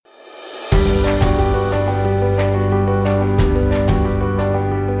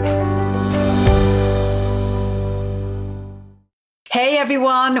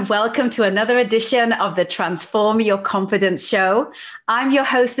everyone. Welcome to another edition of the Transform Your Confidence Show. I'm your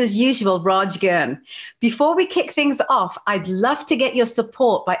host, as usual, Raj Girn. Before we kick things off, I'd love to get your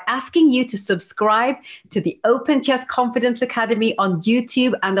support by asking you to subscribe to the Open Chest Confidence Academy on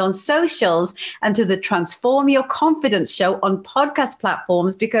YouTube and on socials, and to the Transform Your Confidence Show on podcast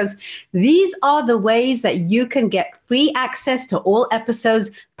platforms, because these are the ways that you can get free access to all episodes,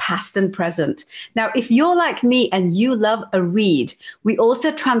 past and present. Now, if you're like me and you love a read, we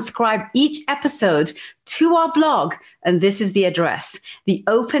also transcribe each episode to our blog. And this is the address, the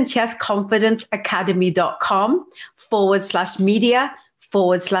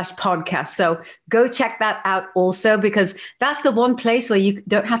openchestconfidenceacademy.com/media/podcast. So go check that out also, because that's the one place where you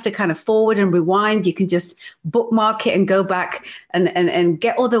don't have to kind of forward and rewind. You can just bookmark it and go back and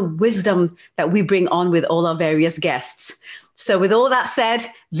get all the wisdom that we bring on with all our various guests. So with all that said,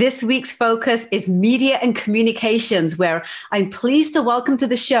 this week's focus is media and communications, where I'm pleased to welcome to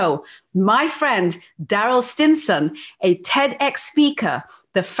the show my friend, Daryl Stinson, a TEDx speaker,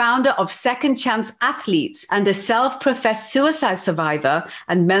 the founder of Second Chance Athletes, and a self-professed suicide survivor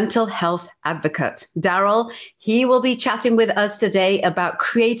and mental health advocate. Daryl, he will be chatting with us today about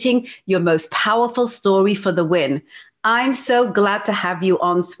creating your most powerful story for the win. I'm so glad to have you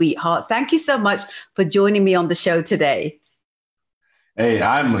on, sweetheart. Thank you so much for joining me on the show today. Hey,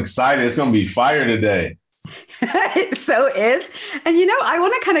 I'm excited. It's going to be fire today. It so is. And, I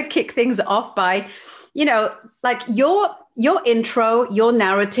want to kind of kick things off by, like your intro, your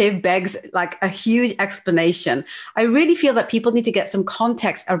narrative begs like a huge explanation. I really feel that people need to get some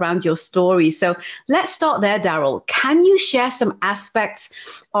context around your story. So let's start there, Daryl. Can you share some aspects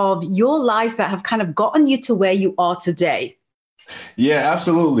of your life that have kind of gotten you to where you are today? Yeah,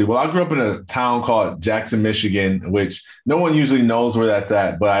 absolutely. Well, I grew up in a town called Jackson, Michigan, which no one usually knows where that's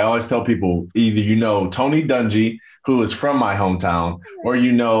at. But I always tell people, either Tony Dungy, who is from my hometown, or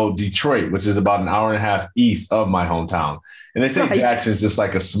Detroit, which is about an hour and a half east of my hometown. And they say right. Jackson is just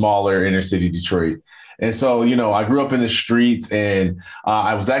like a smaller inner city Detroit. And so, I grew up in the streets, and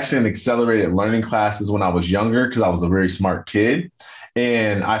I was actually in accelerated learning classes when I was younger because I was a very smart kid.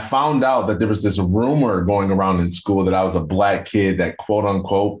 And I found out that there was this rumor going around in school that I was a Black kid that, quote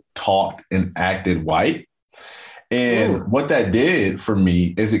unquote, talked and acted white. And what that did for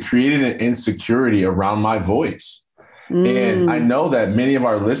me is it created an insecurity around my voice. And I know that many of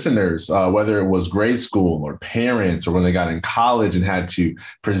our listeners, whether it was grade school or parents, or when they got in college and had to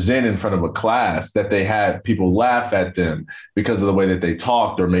present in front of a class, that they had people laugh at them because of the way that they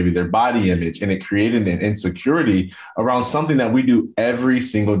talked, or maybe their body image. And it created an insecurity around something that we do every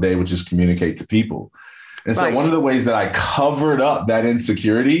single day, which is communicate to people. And so one of the ways that I covered up that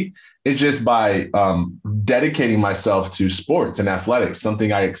insecurity is just by dedicating myself to sports and athletics,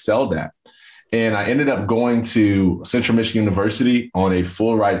 something I excelled at. And I ended up going to Central Michigan University on a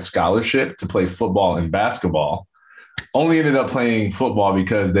full ride scholarship to play football and basketball. Only ended up playing football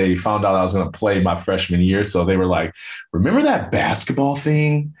because they found out I was going to play my freshman year. So they were like, remember that basketball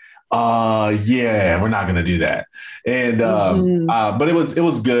thing? Yeah, we're not going to do that. And but it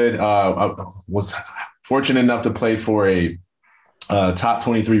was good. I was fortunate enough to play for a top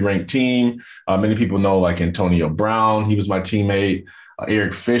 23 ranked team. Many people know like Antonio Brown. He was my teammate.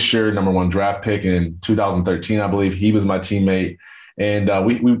 Eric Fisher, number 1 draft pick in 2013, I believe. He was my teammate. And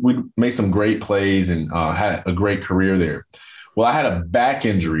we made some great plays and had a great career there. Well, I had a back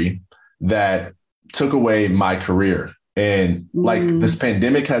injury that took away my career. And like this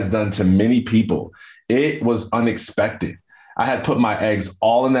pandemic has done to many people, it was unexpected. I had put my eggs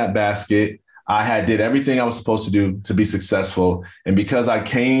all in that basket. I did everything I was supposed to do to be successful. And because I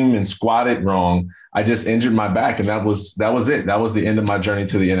came and squatted wrong, I just injured my back. And that was it. That was the end of my journey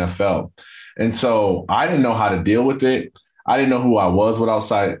to the NFL. And so I didn't know how to deal with it. I didn't know who I was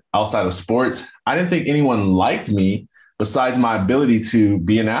outside of sports. I didn't think anyone liked me besides my ability to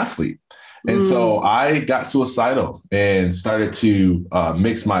be an athlete. And so I got suicidal and started to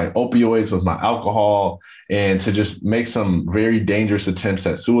mix my opioids with my alcohol and to just make some very dangerous attempts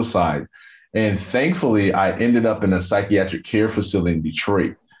at suicide. And thankfully, I ended up in a psychiatric care facility in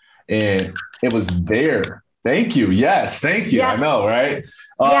Detroit. And it was there. Thank you. Yes. Thank you. Yes. I know. Right.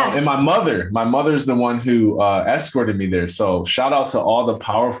 Yes. And my mother's the one who escorted me there. So shout out to all the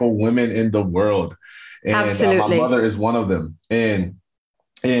powerful women in the world. And my mother is one of them. And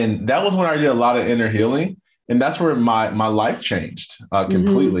that was when I did a lot of inner healing. And that's where my life changed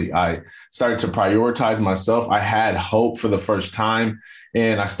completely. I started to prioritize myself. I had hope for the first time.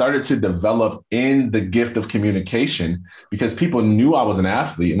 And I started to develop in the gift of communication because people knew I was an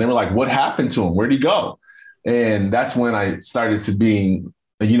athlete and they were like, what happened to him? Where'd he go? And that's when I started to being,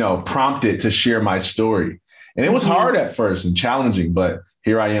 prompted to share my story. And it was hard at first and challenging, but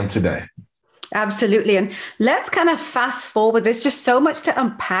here I am today. Absolutely. And let's kind of fast forward. There's just so much to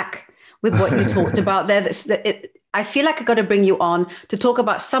unpack with what you talked about there. I feel like I got to bring you on to talk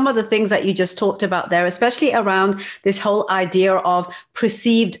about some of the things that you just talked about there, especially around this whole idea of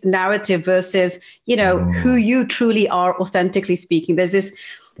perceived narrative versus, who you truly are, authentically speaking. There's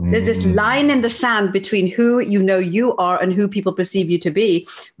this line in the sand between who you are and who people perceive you to be,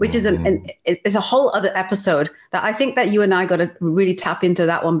 which is is a whole other episode that I think that you and I got to really tap into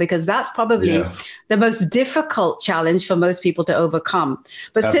that one, because that's probably the most difficult challenge for most people to overcome.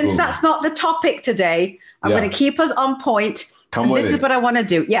 But since that's not the topic today, I'm going to keep us on point. This is what I want to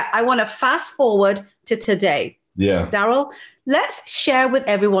do. Yeah, I want to fast forward to today. Yeah. Daryl, let's share with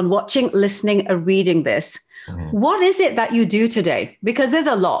everyone watching, listening, or reading this. What is it that you do today? Because there's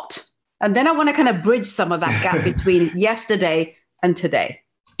a lot. And then I want to kind of bridge some of that gap between yesterday and today.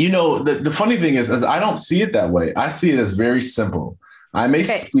 The funny thing is I don't see it that way. I see it as very simple. I'm a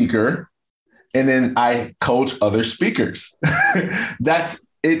speaker, and then I coach other speakers. That's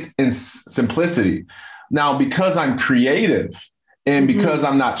it in simplicity. Now, because I'm creative and because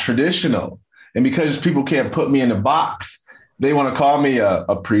I'm not traditional and because people can't put me in a box, they want to call me a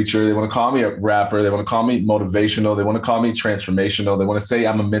preacher. They want to call me a rapper. They want to call me motivational. They want to call me transformational. They want to say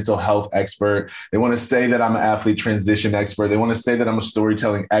I'm a mental health expert. They want to say that I'm an athlete transition expert. They want to say that I'm a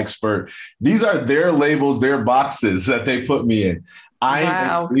storytelling expert. These are their labels, their boxes that they put me in. I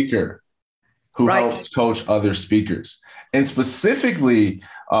am a speaker who helps coach other speakers, and specifically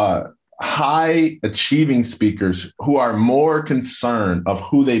high achieving speakers who are more concerned of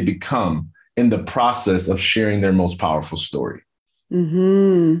who they become in the process of sharing their most powerful story.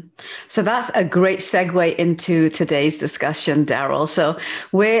 So that's a great segue into today's discussion, Daryl. So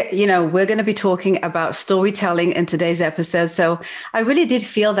we're going to be talking about storytelling in today's episode. So I really did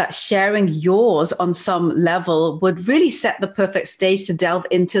feel that sharing yours on some level would really set the perfect stage to delve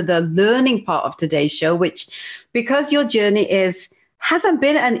into the learning part of today's show, which, because your journey hasn't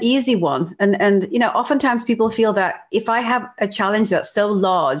been an easy one. And oftentimes people feel that if I have a challenge that's so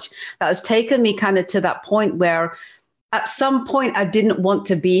large, that has taken me kind of to that point where at some point I didn't want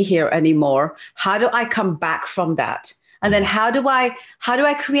to be here anymore. How do I come back from that? And then how do I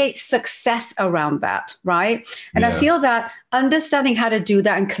create success around that, right? And I feel that understanding how to do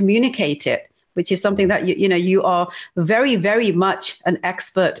that and communicate it, which is something that you are very, very much an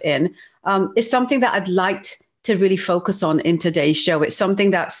expert in, is something that I'd like to really focus on in today's show. It's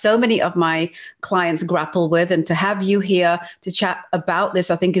something that so many of my clients grapple with, and to have you here to chat about this,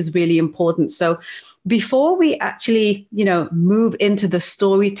 I think, is really important. So before we actually, move into the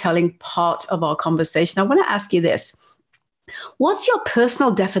storytelling part of our conversation, I want to ask you this. What's your personal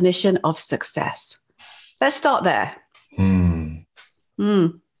definition of success? Let's start there.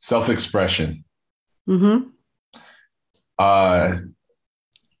 Self-expression. I'll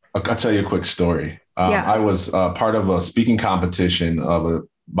tell you a quick story. I was part of a speaking competition of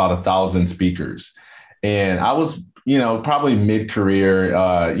about 1,000 speakers. And I was, probably mid-career.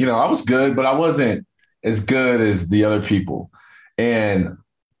 I was good, but I wasn't as good as the other people. And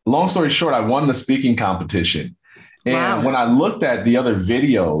long story short, I won the speaking competition. And when I looked at the other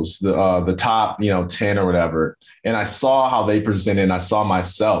videos, the top, 10 or whatever, and I saw how they presented and I saw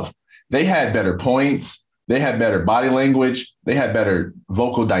myself, they had better points. They had better body language. They had better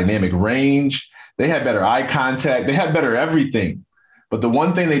vocal dynamic range. They had better eye contact. They had better everything. But the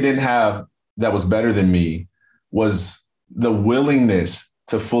one thing they didn't have that was better than me was the willingness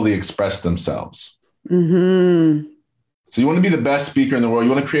to fully express themselves. So you want to be the best speaker in the world.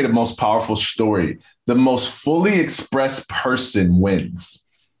 You want to create the most powerful story. The most fully expressed person wins.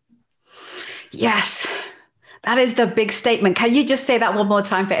 Yes, that is the big statement. Can you just say that one more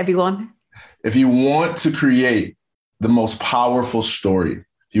time for everyone? If you want to create the most powerful story,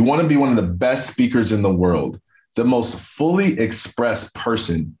 if you want to be one of the best speakers in the world, the most fully expressed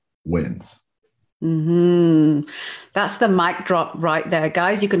person wins. That's the mic drop right there.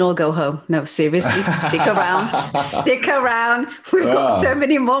 Guys, you can all go home. No, seriously, stick around. Stick around. We've got so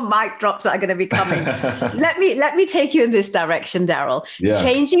many more mic drops that are going to be coming. Let me take you in this direction, Daryl.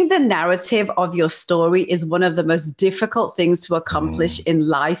 Changing the narrative of your story is one of the most difficult things to accomplish in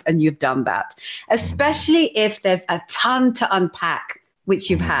life, and you've done that, especially if there's a ton to unpack, which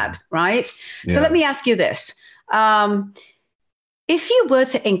you've had, right? So let me ask you this. If you were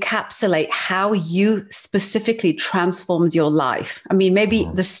to encapsulate how you specifically transformed your life, I mean, maybe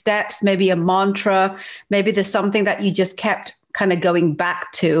the steps, maybe a mantra, maybe there's something that you just kept kind of going back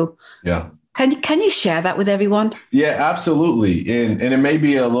to. Can you share that with everyone? Yeah, absolutely. And it may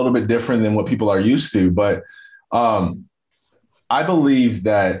be a little bit different than what people are used to, but I believe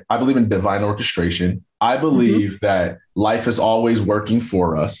in divine orchestration. I believe that life is always working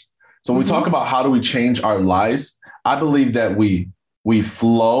for us. So when we talk about how do we change our lives, I believe that we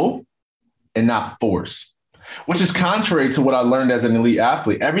flow and not force, which is contrary to what I learned as an elite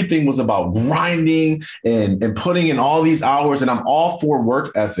athlete. Everything was about grinding and putting in all these hours, and I'm all for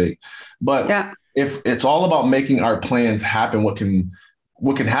work ethic. But if it's all about making our plans happen, what can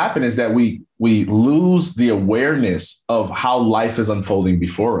happen is that we lose the awareness of how life is unfolding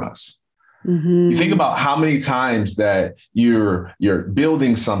before us. You think about how many times that you're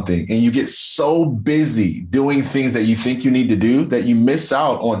building something and you get so busy doing things that you think you need to do that you miss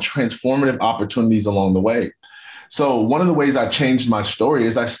out on transformative opportunities along the way. So one of the ways I changed my story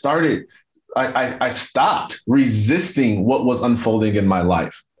is I stopped resisting what was unfolding in my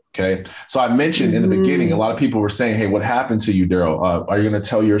life. Okay. So I mentioned in the beginning, a lot of people were saying, hey, what happened to you, Daryl? Are you going to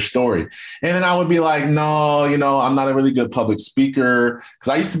tell your story? And then I would be like, no, I'm not a really good public speaker, because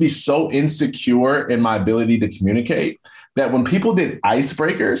I used to be so insecure in my ability to communicate that when people did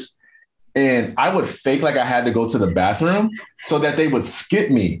icebreakers and I would fake like I had to go to the bathroom so that they would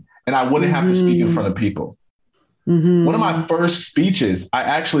skip me and I wouldn't have to speak in front of people. One of my first speeches, I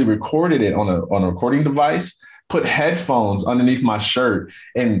actually recorded it on a recording device, put headphones underneath my shirt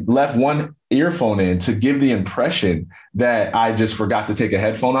and left one earphone in to give the impression that I just forgot to take a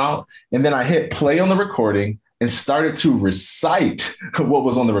headphone out. And then I hit play on the recording and started to recite what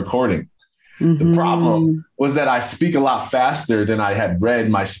was on the recording. The problem was that I speak a lot faster than I had read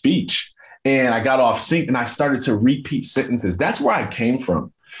my speech, and I got off sync and I started to repeat sentences. That's where I came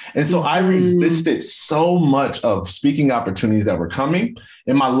from. And so I resisted so much of speaking opportunities that were coming.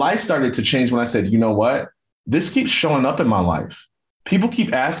 And my life started to change when I said, you know what? This keeps showing up in my life. People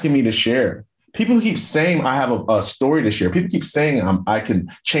keep asking me to share. People keep saying I have a story to share. People keep saying I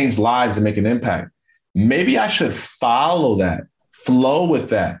can change lives and make an impact. Maybe I should follow that, flow with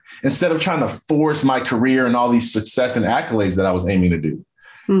that, instead of trying to force my career and all these success and accolades that I was aiming to do.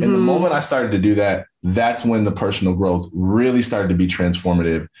 And the moment I started to do that, that's when the personal growth really started to be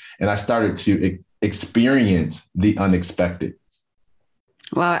transformative. And I started to experience the unexpected.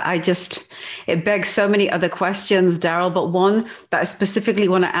 Well, it begs so many other questions, Daryl, but one that I specifically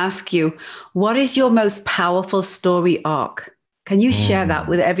want to ask you, what is your most powerful story arc? Can you share that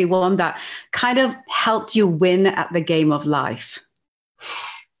with everyone that kind of helped you win at the game of life?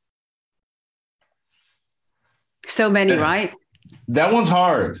 So many, right? That one's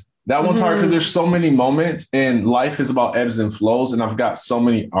hard. That one's hard because there's so many moments, and life is about ebbs and flows, and I've got so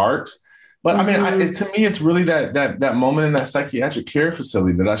many arcs. But I mean, to me, it's really that moment in that psychiatric care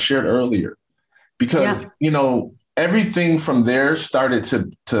facility that I shared earlier, because everything from there started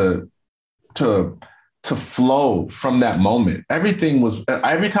to flow from that moment. Every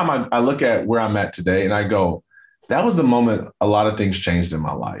time I look at where I'm at today, and I go, that was the moment a lot of things changed in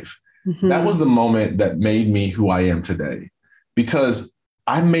my life. That was the moment that made me who I am today, because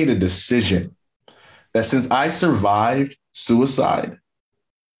I made a decision that since I survived suicide,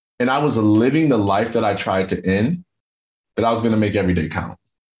 and I was living the life that I tried to end, that I was going to make every day count.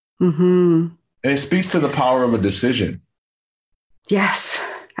 And it speaks to the power of a decision. Yes,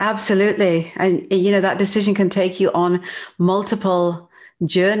 absolutely. And, that decision can take you on multiple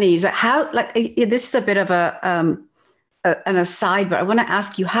journeys. This is a bit of an aside, but I want to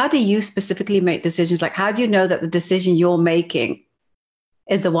ask you, how do you specifically make decisions? Like, how do you know that the decision you're making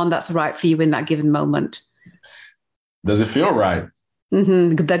is the one that's right for you in that given moment? Does it feel right?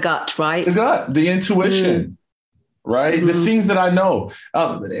 The gut, right? The gut, the intuition, right? The things that I know.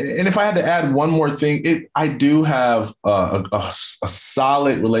 And if I had to add one more thing, I do have a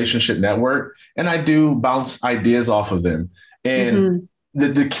solid relationship network, and I do bounce ideas off of them. And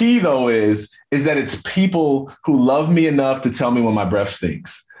the key, though, is that it's people who love me enough to tell me when my breath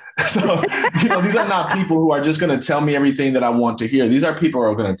stinks. So, these are not people who are just going to tell me everything that I want to hear. These are people who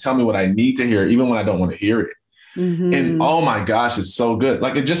are going to tell me what I need to hear, even when I don't want to hear it. And oh my gosh, it's so good.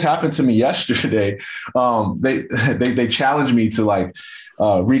 Like, it just happened to me yesterday. They challenged me to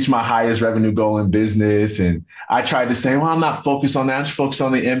reach my highest revenue goal in business. And I tried to say, well, I'm not focused on that. I'm just focused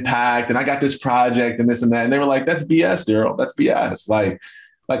on the impact. And I got this project and this and that. And they were like, that's BS, Daryl. That's BS.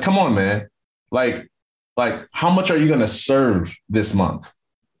 Like, come on, man. Like, how much are you going to serve this month?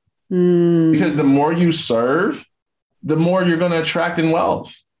 Because the more you serve, the more you're going to attract in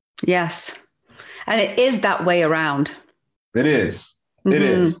wealth. Yes. And it is that way around. It is. It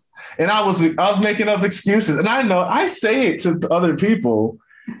is. And I was making up excuses. And I know I say it to other people,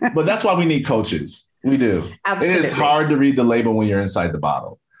 but that's why we need coaches. We do. Absolutely. It is hard to read the label when you're inside the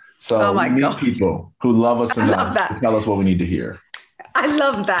bottle. So we need people who love us enough to tell us what we need to hear. I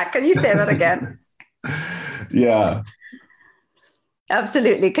love that. Can you say that again? Yeah.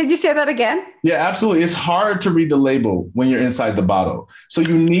 Absolutely. Can you say that again? Yeah, absolutely. It's hard to read the label when you're inside the bottle. So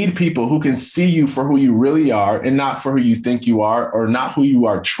you need people who can see you for who you really are and not for who you think you are or not who you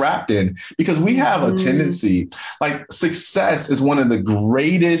are trapped in. Because we have a tendency, like success is one of the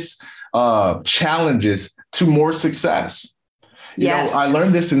greatest challenges to more success. You know, I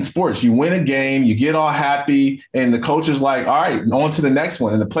learned this in sports. You win a game, you get all happy, and the coach is like, all right, on to the next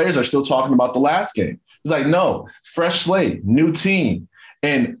one. And the players are still talking about the last game. It's like, no, fresh slate, new team.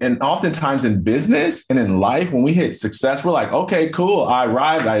 And oftentimes in business and in life, when we hit success, we're like, okay, cool. I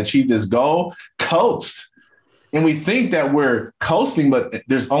arrived. I achieved this goal, coast. And we think that we're coasting, but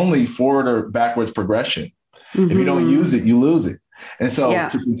there's only forward or backwards progression. If you don't use it, you lose it. And so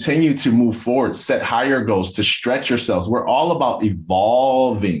to continue to move forward, set higher goals, to stretch yourselves, we're all about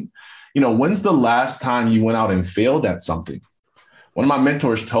evolving. You know, when's the last time you went out and failed at something? One of my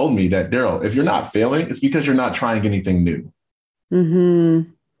mentors told me that, Daryl, if you're not failing, it's because you're not trying anything new.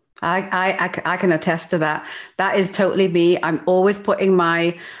 I can attest to that. That is totally me. I'm always putting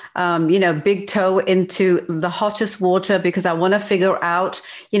my, big toe into the hottest water because I want to figure out,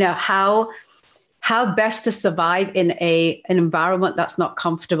 how best to survive in an environment that's not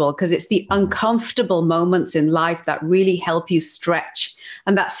comfortable, because it's the uncomfortable moments in life that really help you stretch.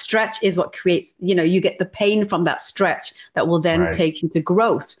 And that stretch is what creates, you get the pain from that stretch that will then take you to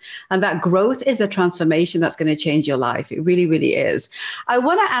growth. And that growth is the transformation that's going to change your life. It really, really is. I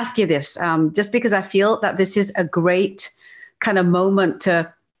want to ask you this, just because I feel that this is a great kind of moment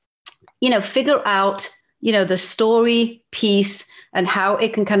to, figure out, the story piece and how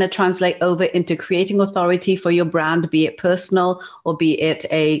it can kind of translate over into creating authority for your brand, be it personal or be it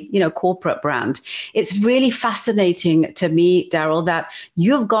a, corporate brand. It's really fascinating to me, Daryl, that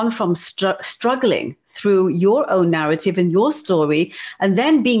you've gone from struggling through your own narrative and your story, and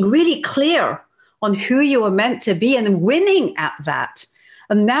then being really clear on who you were meant to be and winning at that.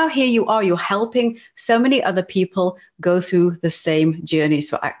 And now here you are, you're helping so many other people go through the same journey.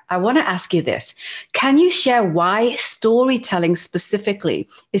 So I want to ask you this. Can you share why storytelling specifically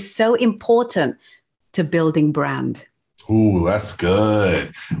is so important to building brand? Ooh, that's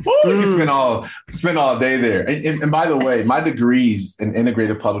good. Ooh, you spend all day there. And by the way, my degrees in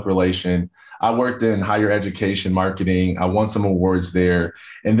integrated public relation, I worked in higher education marketing. I won some awards there.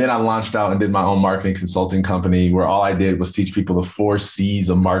 And then I launched out and did my own marketing consulting company where all I did was teach people the 4 C's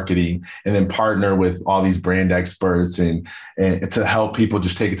of marketing and then partner with all these brand experts and to help people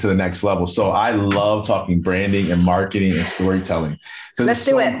just take it to the next level. So I love talking branding and marketing and storytelling because it's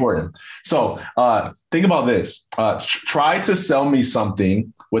so important. So think about this. Try to sell me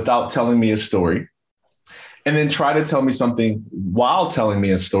something without telling me a story. And then try to tell me something while telling me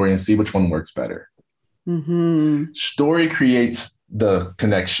a story and see which one works better. Story creates the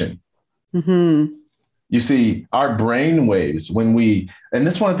connection. You see, our brain waves when and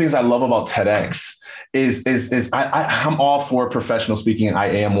this is one of the things I love about TEDx is I'm all for professional speaking. I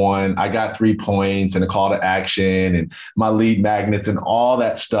am one. I got 3 points and a call to action and my lead magnets and all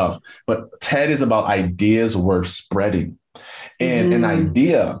that stuff. But TED is about ideas worth spreading. And an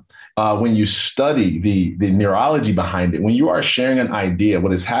idea, when you study the neurology behind it, when you are sharing an idea,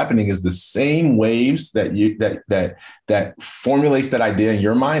 what is happening is the same waves that formulates that idea in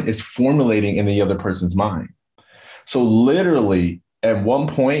your mind is formulating in the other person's mind. So literally, at one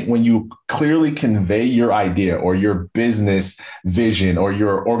point, when you clearly convey your idea or your business vision or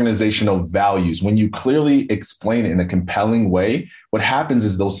your organizational values, when you clearly explain it in a compelling way, what happens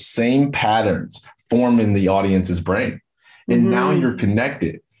is those same patterns form in the audience's brain. And now you're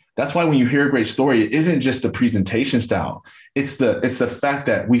connected. That's why when you hear a great story, it isn't just the presentation style. It's the fact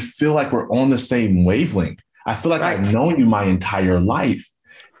that we feel like we're on the same wavelength. I feel like I've known you my entire life.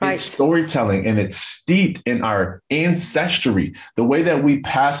 It's storytelling, and it's steeped in our ancestry. The way that we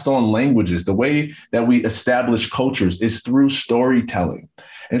passed on languages, the way that we establish cultures is through storytelling.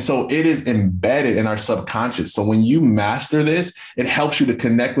 And so it is embedded in our subconscious. So when you master this, it helps you to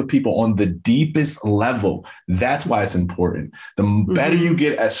connect with people on the deepest level. That's why it's important. The better you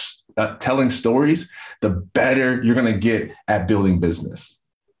get at telling stories, the better you're going to get at building business.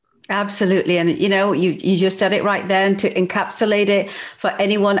 Absolutely. And, you just said it right then to encapsulate it for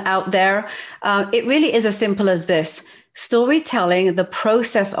anyone out there. It really is as simple as this. Storytelling, the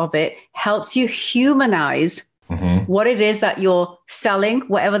process of it helps you humanize what it is that you're selling,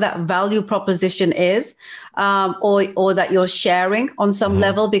 whatever that value proposition is, or that you're sharing on some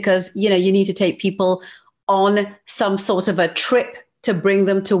level, because, you need to take people on some sort of a trip to bring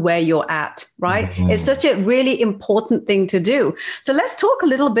them to where you're at, right? Mm-hmm. It's such a really important thing to do. So let's talk a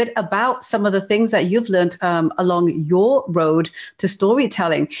little bit about some of the things that you've learned along your road to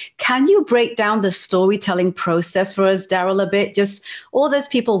storytelling. Can you break down the storytelling process for us, Daryl, a bit? Just all those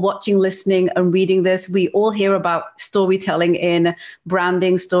people watching, listening, and reading this, we all hear about storytelling in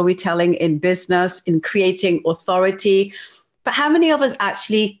branding, storytelling in business, in creating authority. But how many of us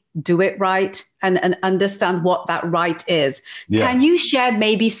actually do it right and understand what that right is? Yeah. Can you share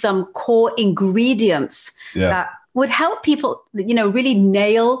maybe some core ingredients that would help people, really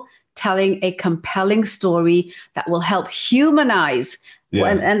nail telling a compelling story that will help humanize?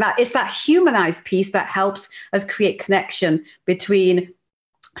 And that it's that humanized piece that helps us create connection between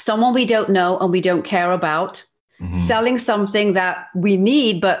someone we don't know and we don't care about, selling something that we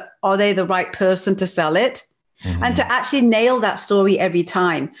need, but are they the right person to sell it? And to actually nail that story every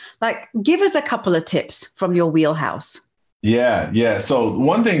time. Like, give us a couple of tips from your wheelhouse. Yeah. So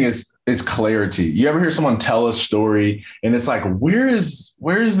one thing is clarity. You ever hear someone tell a story and it's like, where is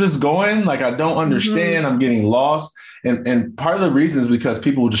this going? Like, I don't understand. I'm getting lost. And part of the reason is because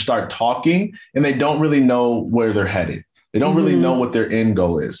people will just start talking and they don't really know where they're headed. They don't really know what their end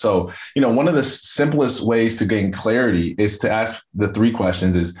goal is. So, one of the simplest ways to gain clarity is to ask the three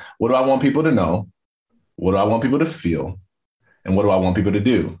questions is, what do I want people to know? What do I want people to feel? And what do I want people to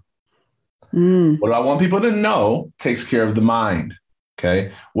do? What do I want people to know takes care of the mind.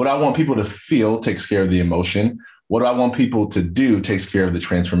 Okay. What I want people to feel takes care of the emotion. What do I want people to do takes care of the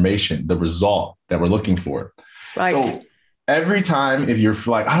transformation, the result that we're looking for. Right. So every time, if you're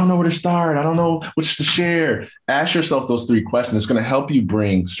like, I don't know where to start, I don't know which to share, ask yourself those three questions. It's going to help you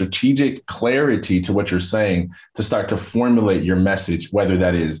bring strategic clarity to what you're saying to start to formulate your message, whether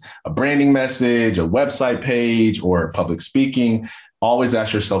that is a branding message, a website page, or public speaking. Always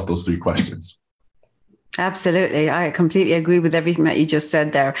ask yourself those three questions. Absolutely. I completely agree with everything that you just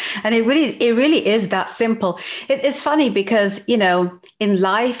said there. And it really is that simple. It's funny because, in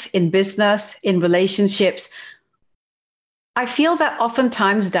life, in business, in relationships, I feel that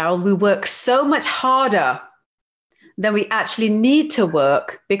oftentimes, Daryl, we work so much harder than we actually need to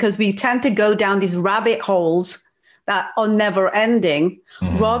work because we tend to go down these rabbit holes that are never ending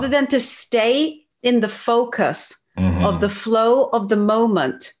rather than to stay in the focus of the flow of the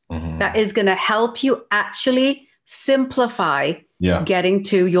moment that is going to help you actually simplify getting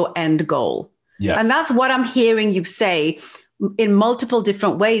to your end goal. Yes. And that's what I'm hearing you say in multiple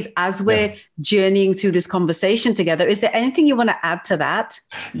different ways as we're journeying through this conversation together. Is there anything you want to add to that?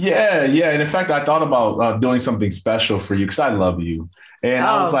 Yeah. And in fact, I thought about doing something special for you because I love you. And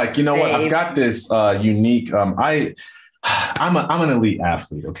I was like, what? I've got this unique, I'm an elite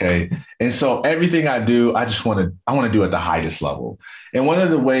athlete. Okay. And so everything I do, I want to do at the highest level. And one of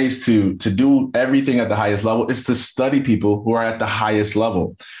the ways to do everything at the highest level is to study people who are at the highest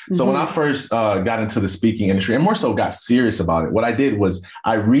level. So when I first got into the speaking industry and more so got serious about it, what I did was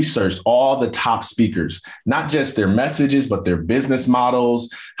I researched all the top speakers, not just their messages, but their business models,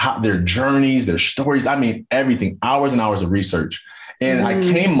 their journeys, their stories. I mean, everything, hours and hours of research. And I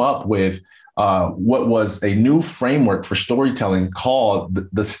came up with what was a new framework for storytelling called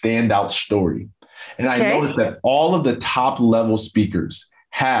the standout story. And I noticed that all of the top level speakers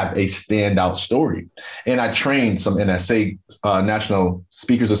have a standout story. And I trained some NSA, National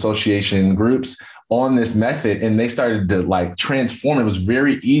Speakers Association groups on this method, and they started to transform. It was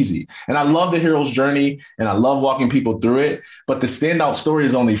very easy. And I love the hero's journey and I love walking people through it. But the standout story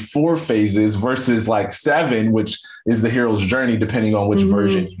is only 4 phases versus 7, which is the hero's journey, depending on which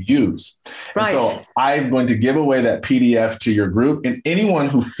version you use. Right. And so I'm going to give away that PDF to your group, and anyone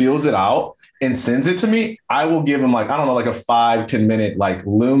who fills it out and sends it to me, I will give them a 5-10 minute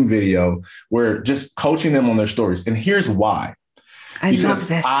Loom video where just coaching them on their stories. And here's why. I love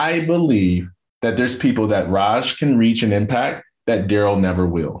this. I believe that there's people that Raj can reach and impact that Daryl never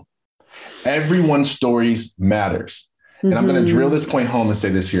will. Everyone's stories matters. And I'm going to drill this point home and say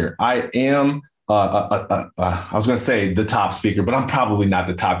this here. I am, I was going to say the top speaker, but I'm probably not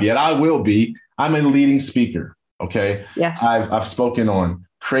the top yet. I will be. I'm a leading speaker. Okay. Yes. I've spoken on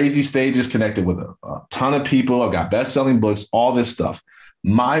crazy stages, connected with a ton of people. I've got best-selling books, all this stuff.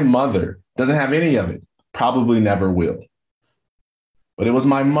 My mother doesn't have any of it, probably never will. But it was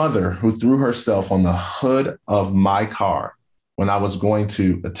my mother who threw herself on the hood of my car when I was going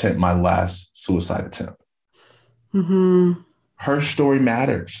to attempt my last suicide attempt. Her story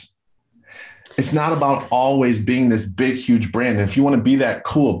matters. It's not about always being this big, huge brand. And if you want to be that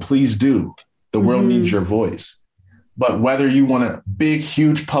cool, please do. The world needs your voice. But whether you want a big,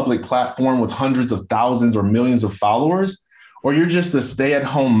 huge public platform with hundreds of thousands or millions of followers, or you're just a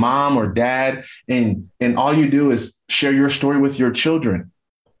stay-at-home mom or dad, and all you do is share your story with your children.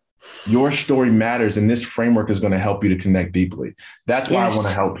 Your story matters, and this framework is going to help you to connect deeply. That's why I want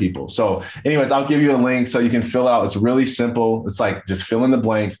to help people. So anyways, I'll give you a link so you can fill out. It's really simple. It's like just fill in the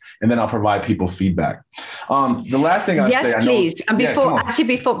blanks, and then I'll provide people feedback. The last thing I say, yes, please. And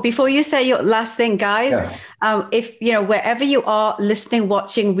before you say your last thing, guys, if wherever you are listening,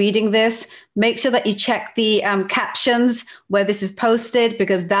 watching, reading this, make sure that you check the captions where this is posted,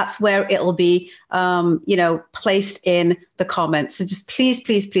 because that's where it'll be placed in the comments. So just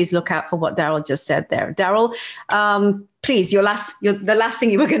please look out for what Daryl just said there. Daryl, please, the last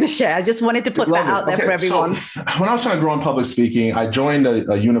thing you were going to share. I just wanted to put that out there for everyone. So when I was trying to grow in public speaking, I joined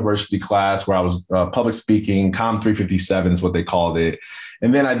a university class where I was public speaking, COM 357 is what they called it.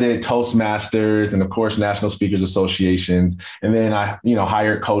 And then I did Toastmasters and, of course, National Speakers Associations. And then I,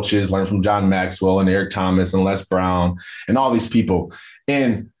 hired coaches, learned from John Maxwell and Eric Thomas and Les Brown and all these people.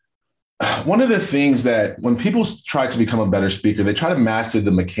 And one of the things that when people try to become a better speaker, they try to master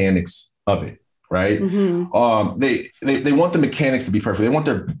the mechanics of it, right? Mm-hmm. They want the mechanics to be perfect. They want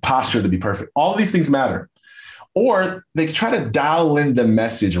their posture to be perfect. All of these things matter. Or they try to dial in the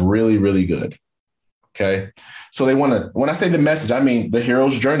message really, really good. Okay. So they want to, when I say the message, I mean the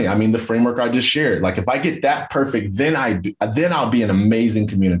hero's journey. I mean the framework I just shared. Like if I get that perfect, then I'll be an amazing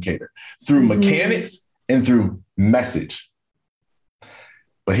communicator through mechanics and through message.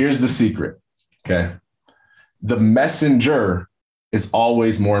 But here's the secret. Okay. The messenger is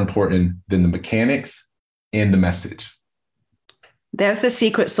always more important than the mechanics and the message. There's the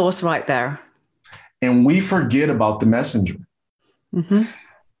secret sauce right there. And we forget about the messenger. Mm-hmm.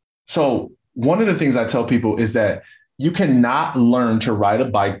 So one of the things I tell people is that you cannot learn to ride a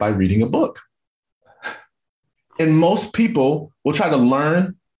bike by reading a book. And most people will try to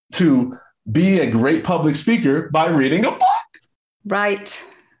learn to be a great public speaker by reading a book. Right.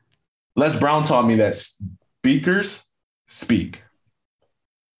 Les Brown taught me that speakers speak.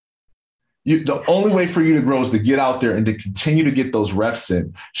 The only way for you to grow is to get out there and to continue to get those reps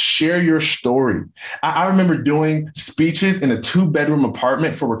in. Share your story. I remember doing speeches in a 2-bedroom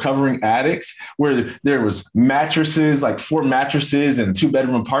apartment for recovering addicts where there was mattresses, like 4 mattresses in a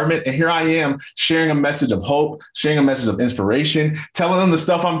 2-bedroom apartment. And here I am sharing a message of hope, sharing a message of inspiration, telling them the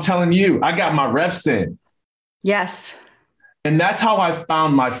stuff I'm telling you. I got my reps in. Yes. And that's how I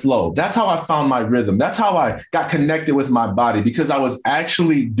found my flow. That's how I found my rhythm. That's how I got connected with my body, because I was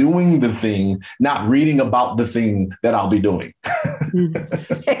actually doing the thing, not reading about the thing that I'll be doing.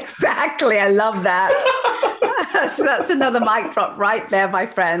 Exactly. I love that. So that's another mic drop right there, my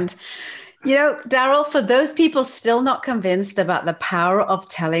friend. Daryl, for those people still not convinced about the power of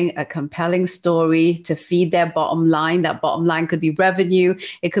telling a compelling story to feed their bottom line, that bottom line could be revenue,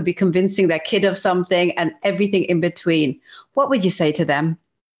 it could be convincing their kid of something and everything in between, what would you say to them?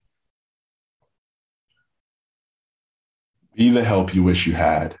 Be the help you wish you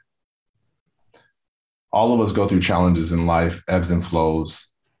had. All of us go through challenges in life, ebbs and flows.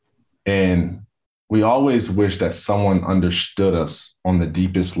 And we always wish that someone understood us on the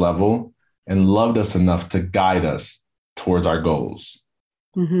deepest level and loved us enough to guide us towards our goals.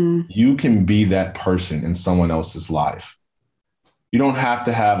 Mm-hmm. You can be that person in someone else's life. You don't have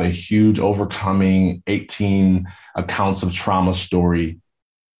to have a huge overcoming 18 accounts of trauma story.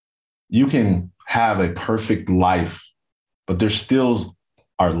 You can have a perfect life, but there still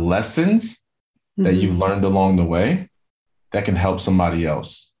are lessons that you've learned along the way that can help somebody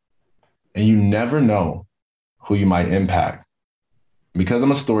else. And you never know who you might impact. Because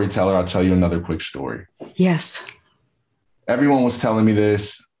I'm a storyteller, I'll tell you another quick story. Yes. Everyone was telling me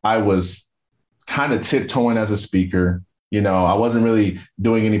this. I was kind of tiptoeing as a speaker. I wasn't really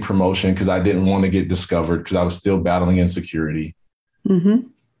doing any promotion because I didn't want to get discovered because I was still battling insecurity. Mm-hmm.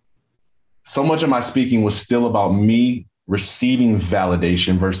 So much of my speaking was still about me receiving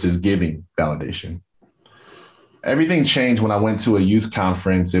validation versus giving validation. Everything changed when I went to a youth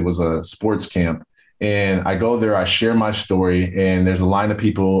conference. It was a sports camp. And I go there, I share my story, and there's a line of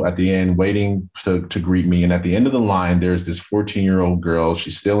people at the end waiting to greet me. And at the end of the line, there's this 14-year-old girl.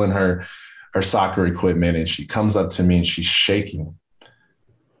 She's still in her soccer equipment, and she comes up to me and she's shaking.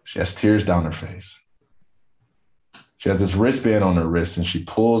 She has tears down her face. She has this wristband on her wrist, and she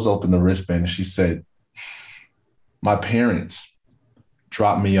pulls open the wristband and she said, "My parents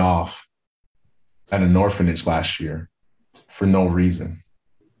dropped me off at an orphanage last year for no reason.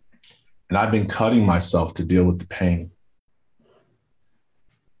 And I've been cutting myself to deal with the pain.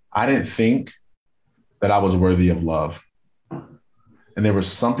 I didn't think that I was worthy of love. And there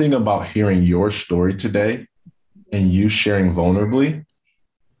was something about hearing your story today and you sharing vulnerably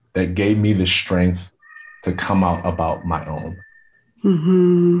that gave me the strength to come out about my own.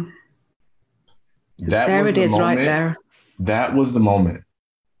 Mm-hmm. That there was it the is, moment, right there. That was the moment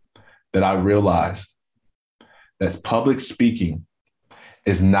that I realized that public speaking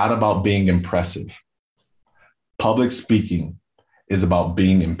is not about being impressive. Public speaking is about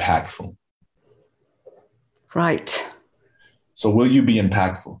being impactful. Right. So will you be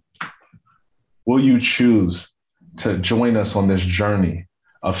impactful? Will you choose to join us on this journey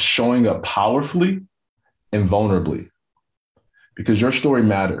of showing up powerfully and vulnerably? Because your story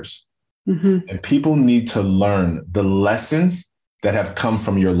matters. Mm-hmm. And people need to learn the lessons that have come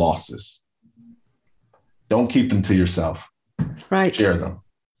from your losses. Don't keep them to yourself. Right. Share them.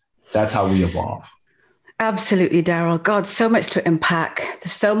 That's how we evolve. Absolutely, Daryl. God, so much to unpack.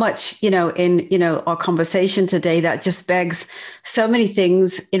 There's so much, in, our conversation today that just begs so many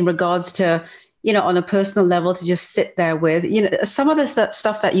things in regards to, on a personal level to just sit there with. Some of the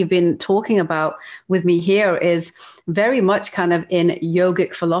stuff that you've been talking about with me here is very much kind of in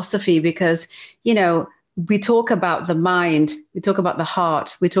yogic philosophy because, we talk about the mind, we talk about the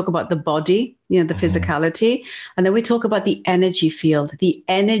heart, we talk about the body, the physicality, and then we talk about the energy field, the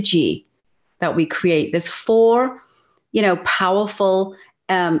energy that we create. There's 4, powerful,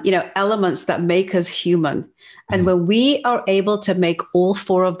 elements that make us human. And when we are able to make all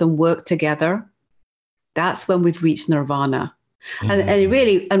 4 of them work together, that's when we've reached nirvana. And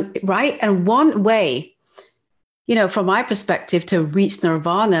really, right? And one way, from my perspective, to reach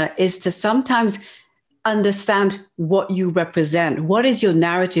nirvana is to sometimes understand what you represent. What is your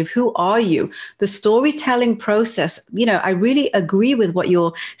narrative? Who are you? The storytelling process. I really agree with what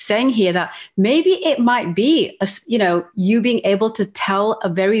you're saying here, that maybe it might be, you being able to tell a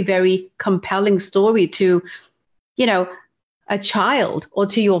very, very compelling story to, a child or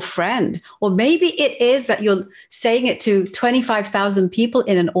to your friend. Or maybe it is that you're saying it to 25,000 people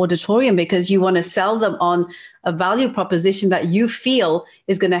in an auditorium because you want to sell them on a value proposition that you feel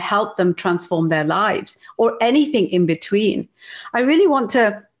is going to help them transform their lives, or anything in between. I want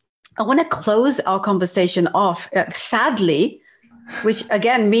to close our conversation off, sadly, which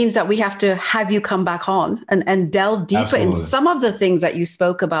again means that we have to have you come back on and delve deeper in some of the things that you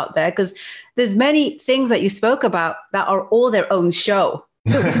spoke about there, because there's many things that you spoke about that are all their own show.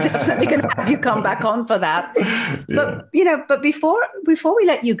 So we're definitely going to have you come back on for that. Yeah. But before we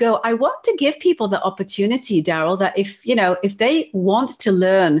let you go, I want to give people the opportunity, Daryl, that if they want to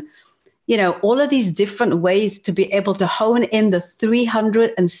learn, all of these different ways to be able to hone in the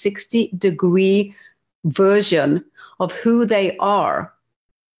 360-degree version of who they are,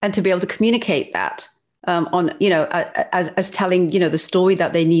 and to be able to communicate that as telling, the story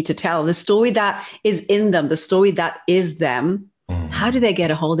that they need to tell, the story that is in them, the story that is them. How do they get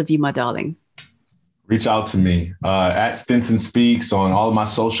a hold of you, my darling? Reach out to me at Stinson Speaks on all of my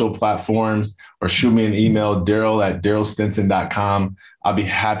social platforms, or shoot me an email, Daryl@darylstinson.com. I'll be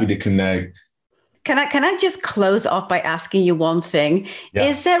happy to connect. Can I just close off by asking you one thing? Yeah.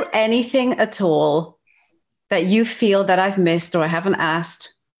 Is there anything at all that you feel that I've missed or I haven't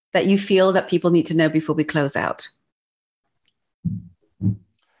asked that you feel that people need to know before we close out?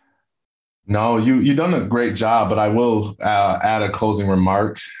 No, you've done a great job, but I will add a closing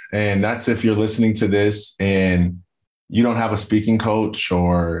remark. And that's, if you're listening to this and you don't have a speaking coach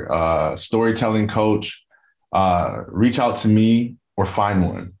or a storytelling coach, reach out to me or find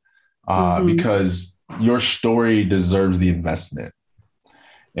one, because your story deserves the investment.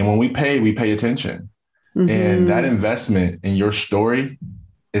 And when we pay attention. And that investment in your story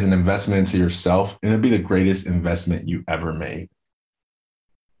is an investment into yourself, and it'll be the greatest investment you ever made.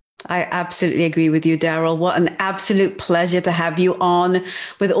 I absolutely agree with you, Daryl. What an absolute pleasure to have you on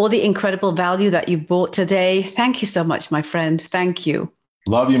with all the incredible value that you brought today. Thank you so much, my friend. Thank you.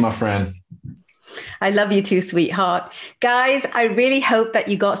 Love you, my friend. I love you too, sweetheart. Guys, I really hope that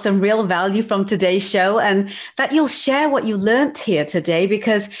you got some real value from today's show, and that you'll share what you learned here today,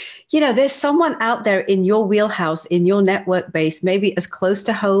 because, there's someone out there in your wheelhouse, in your network base, maybe as close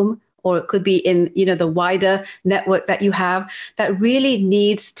to home, or it could be in, the wider network that you have, that really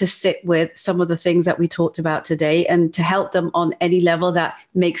needs to sit with some of the things that we talked about today, and to help them on any level that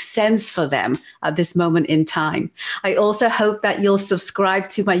makes sense for them at this moment in time. I also hope that you'll subscribe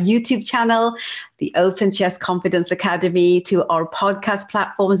to my YouTube channel, the Open Chest Confidence Academy, to our podcast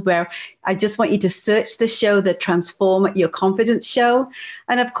platforms, where I just want you to search the show, the Transform Your Confidence Show.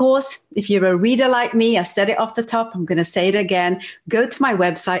 And of course, if you're a reader like me, I said it off the top, I'm going to say it again, go to my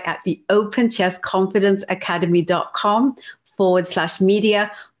website at the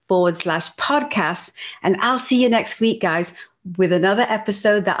openchestconfidenceacademy.com/media/podcast. And I'll see you next week, guys, with another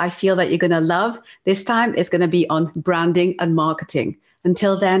episode that I feel that you're going to love. This time it's going to be on branding and marketing.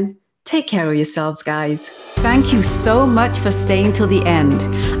 Until then, Take care of yourselves, guys. Thank you so much for staying till the end.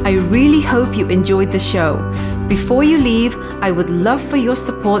 I really hope you enjoyed the show. Before you leave, I would love for your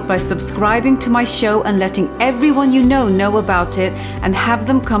support by subscribing to my show and letting everyone you know about it and have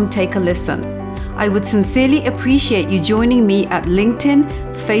them come take a listen. I would sincerely appreciate you joining me at LinkedIn,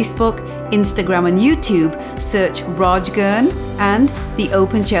 Facebook, Instagram, and YouTube. Search Raj Girn and the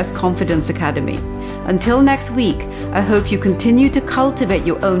Open Chess Confidence Academy. Until next week, I hope you continue to cultivate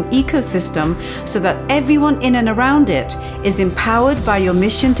your own ecosystem so that everyone in and around it is empowered by your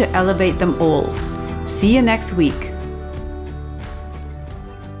mission to elevate them all. See you next week.